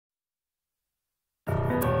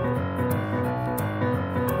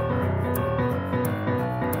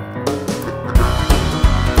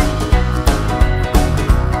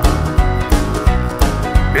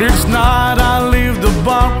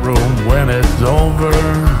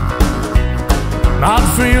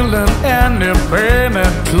feeling any pain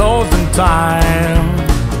at closing time,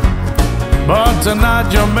 but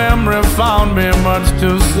tonight your memory found me much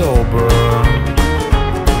too sober.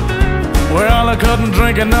 Well, I couldn't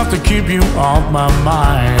drink enough to keep you off my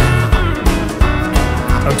mind.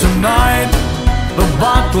 Tonight the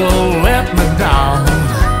bottle let me down,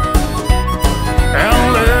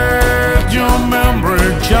 and let your memory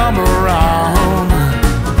come around.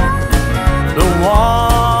 The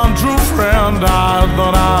one true friend I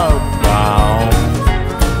thought I'd found.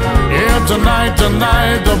 Yeah, tonight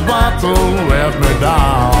the bottle let me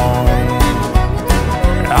down.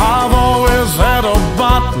 I've always had a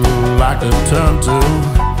bottle I could turn to,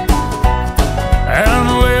 and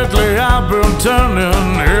lately I've been turning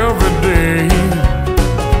every day.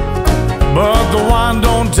 But the wine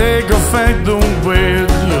don't take effect the way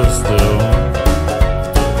it used to.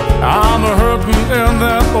 I'm hurting in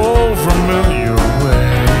that old familiar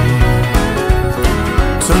way.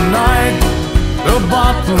 Tonight the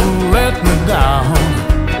bottle let me down,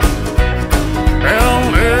 and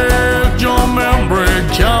let your memory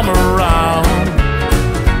come around.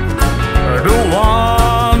 The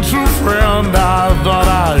one true friend I thought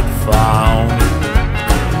I'd found.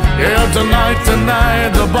 Yeah, tonight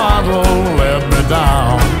the bottle let me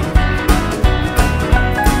down.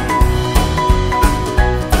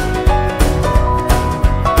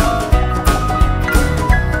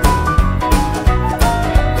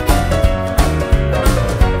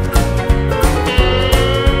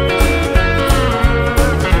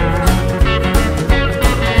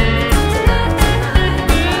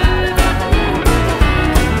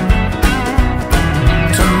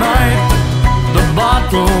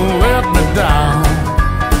 Let me down,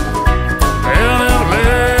 and it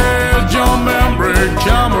let your memory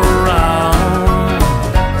come around.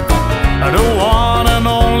 The one and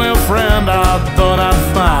only friend I thought I'd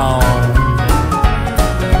found.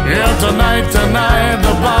 Yeah, tonight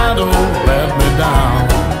the bottle let me down.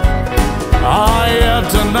 Oh yeah,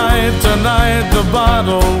 tonight the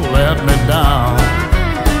bottle let me down.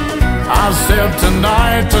 I said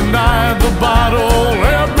tonight